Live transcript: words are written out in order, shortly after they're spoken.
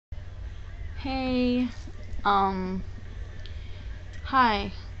Hey, um,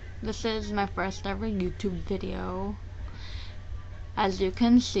 hi. This is my first ever YouTube video, as you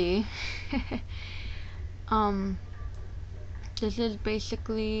can see. um, this is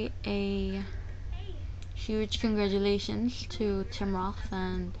basically a huge congratulations to Tim Roth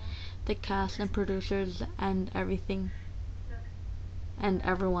and the cast and producers and everything and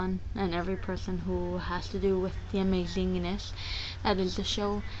everyone and every person who has to do with the amazingness that is the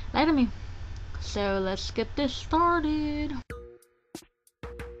show Lie to Me. So let's get this started.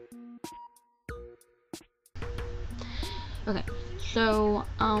 Okay, so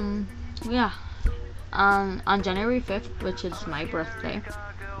yeah, on January 5th, which is my birthday.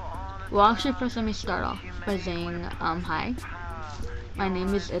 Well, actually, first let me start off by saying hi. My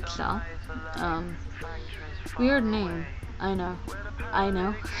name is Itzel. Weird name, I know,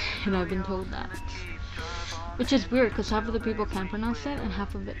 and I've been told that, which is weird because half of the people can pronounce it and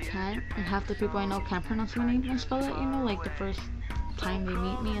half of it can't, and half the people I know can't pronounce my name and spell it. You know, like the first time they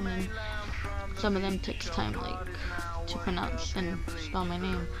meet me, and then some of them takes time like to pronounce and spell my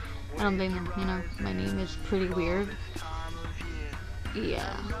name. I don't blame them, you know, my name is pretty weird.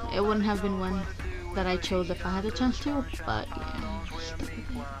 Yeah, it wouldn't have been one that I chose if I had the chance to, but yeah,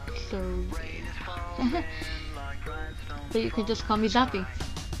 so yeah. But you can just call me Zappy,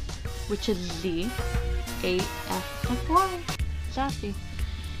 which is Z-A-F-F-Y, Zappy.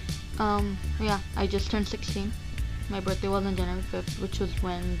 Yeah, I just turned 16. My birthday was on January 5th, which was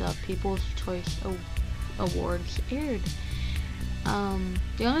when the People's Choice Awards aired.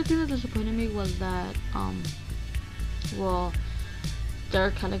 The only thing that disappointed me was that, well,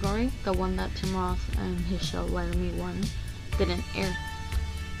 their category, the one that Tim Roth and his show Lie to Me won, didn't air.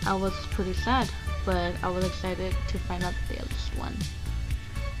 I was pretty sad, but I was excited to find out that they just won.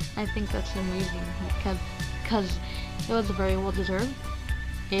 I think that's amazing because it was very well deserved.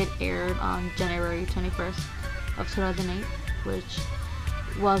 It aired on January 21st of 2008, which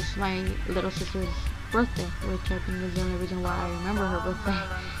was my little sister's birthday, which I think is the only reason why I remember her birthday,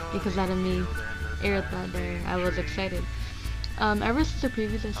 because Lie to Me aired that day. I was excited. Ever since the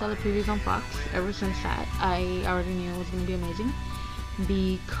previews, I saw the previews on Fox. Ever since that, I already knew it was going to be amazing,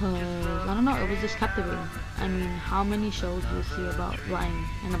 because, I don't know, it was just captivating. I mean, how many shows do you see about lying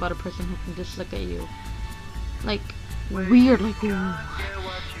and about a person who can just look at you like weird, like, ooh,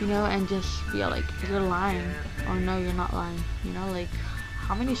 you know, and just feel like you're lying, or no, you're not lying, you know, like,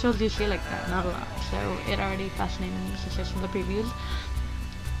 how many shows do you see like that? Not a lot. So it already fascinated me just from the previews.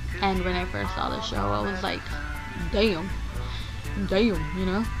 And when I first saw the show, I was like, damn, you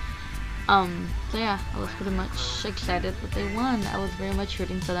know. So yeah, I was pretty much excited that they won. I was very much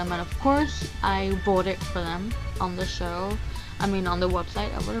rooting for them, and of course, I voted for them on the show. I mean, on the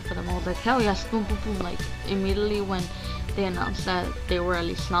website, I voted for them. I was like, hell yes, boom, boom, boom. Like, immediately when they announced that they were at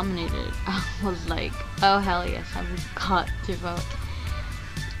least nominated, I was like, oh hell yes, I've got to vote.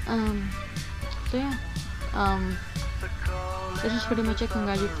 So yeah, this is pretty much a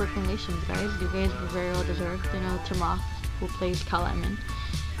congratulations, guys. You guys were very well deserved. You know, Tim Roth, who plays Cal Lemon,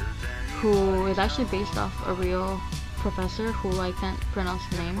 who is actually based off a real professor who I can't pronounce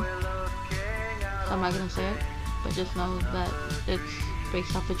the name, so I'm not gonna say it, but just know that it's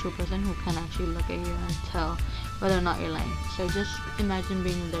based off a true person who can actually look at you and tell whether or not you're lying. So just imagine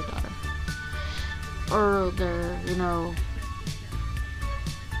being their daughter, or their, you know,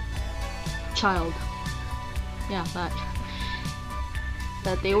 child. Yeah,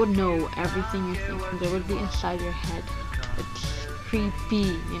 that they would know everything you think. They would be inside your head. It's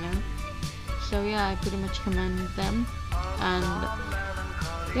creepy, you know. So yeah, I pretty much commend them, and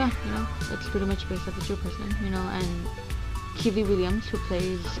yeah, you know, it's pretty much based off a true person, you know. And Keely Williams, who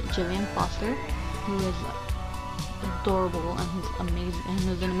plays Jillian Foster, who is adorable and who's amazing, and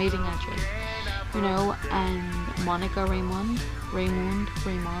who's an amazing actress, you know. And Monica Raymond,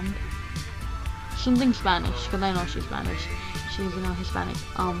 something Spanish, because I know she's Spanish. She's, you know, Hispanic.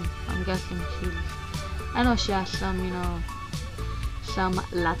 I'm guessing I know she has some, you know, some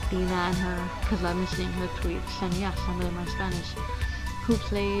Latina in her, because I've been seeing her tweets, and yeah, some of them are Spanish. Who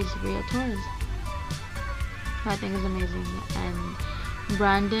plays Ria Torres, who I think is amazing. And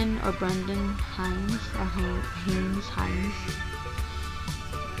Brendan Hines,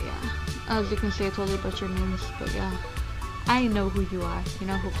 yeah, as you can see, I totally butchered names, but yeah, I know who you are. You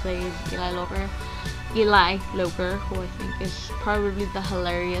know, who plays Eli Loper, who I think is probably the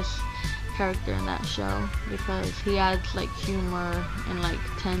hilarious character in that show, because he adds like humor and like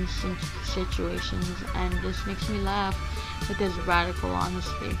tense situations, and just makes me laugh with his radical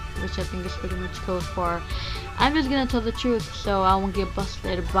honesty, which I think is pretty much code for I'm just gonna tell the truth so I won't get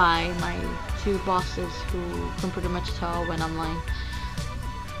busted by my two bosses who can pretty much tell when I'm lying.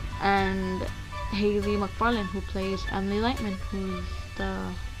 and Haley McFarlane, who plays Emily Lightman, who's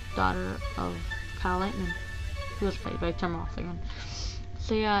the daughter of Kyle Lightman, who was played by Tim Roth again.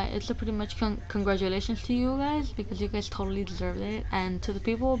 So yeah, it's a pretty much congratulations to you guys, because you guys totally deserved it. And to the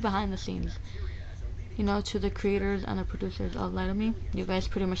people behind the scenes, you know, to the creators and the producers of Lie to Me, you guys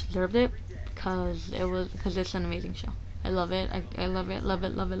pretty much deserved it, because it's an amazing show. I love it. I love it, love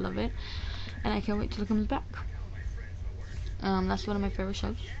it, love it, love it, and I can't wait till it comes back. That's one of my favorite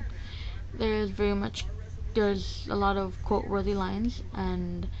shows. There's a lot of quote-worthy lines,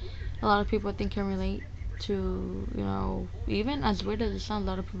 and a lot of people I think can relate to, you know, even as weird as it sounds, a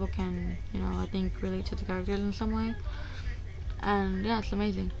lot of people can, you know, I think relate to the characters in some way. And yeah, it's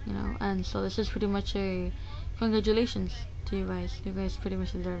amazing, you know. And so this is pretty much a congratulations to you guys. You guys pretty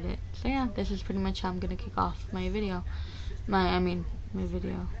much deserved it. So yeah, this is pretty much how I'm gonna kick off my video. My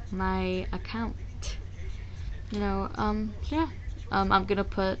account. You know, so yeah. I'm gonna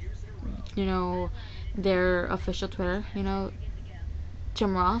put, you know, their official Twitter, you know,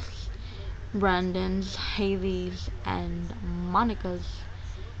 Tim Roth's, Brandon's, Haley's, and Monica's,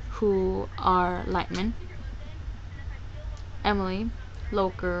 who are Lightman, Emily,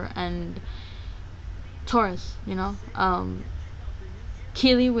 Loker, and Torres, you know.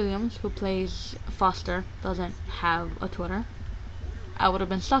 Keely Williams, who plays Foster, doesn't have a Twitter. I would have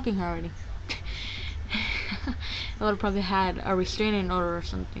been stalking her already. I would have probably had a restraining order or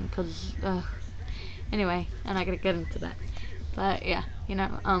something, cause anyway, I'm not gonna get into that. But yeah, you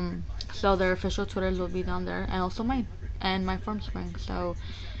know, so their official Twitters will be down there, and also mine and my Formspring. So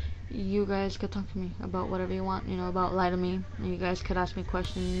you guys could talk to me about whatever you want, you know, about Lie to Me. You guys could ask me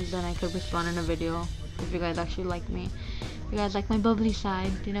questions, and I could respond in a video if you guys actually like me. If you guys like my bubbly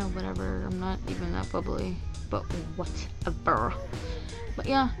side, you know, whatever. I'm not even that bubbly, but whatever. But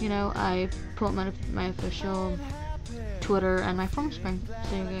yeah, you know, I put my official Twitter and my Formspring,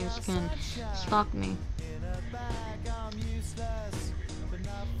 so you guys can stalk me.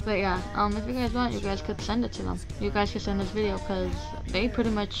 But yeah, if you guys want, you guys could send it to them. You guys could send this video, because they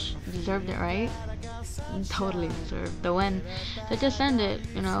pretty much deserved it, right? Totally deserved the win. So just send it,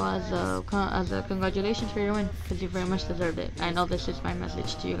 you know, as a congratulations for your win, because you very much deserved it. I know this is my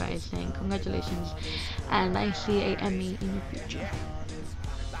message to you guys, saying congratulations, and I see a Emmy in your future.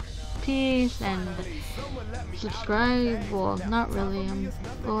 Peace, and subscribe. Well, not really.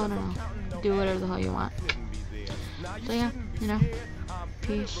 Well, I don't know. Do whatever the hell you want. So yeah, you know.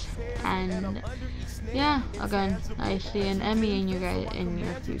 Peace, and yeah, again, I see an Emmy in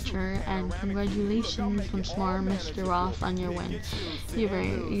your future, and congratulations once more, Mr. Roth, on your win. You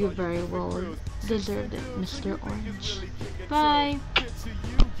very well deserved it, Mr. Orange. Bye.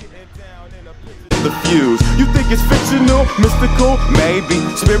 The fuse. You think it's fictional, mystical, maybe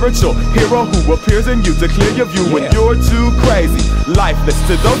spiritual hero who appears in you to clear your view when you're too crazy. Lifeless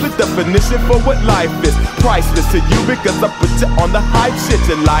to those, the definition for what life is. Priceless to you because I put you on the hype shit.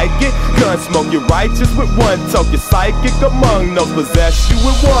 You like it? Gun smoke, you're righteous with one toke. You're psychic among those, possess you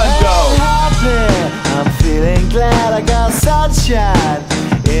with one go. I'm feeling glad I got sunshine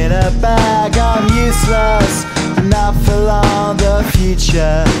in a bag. I'm useless, not for long. The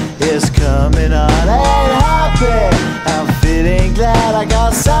future is coming on. Ain't happy. I'm feeling glad I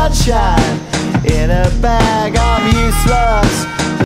got sunshine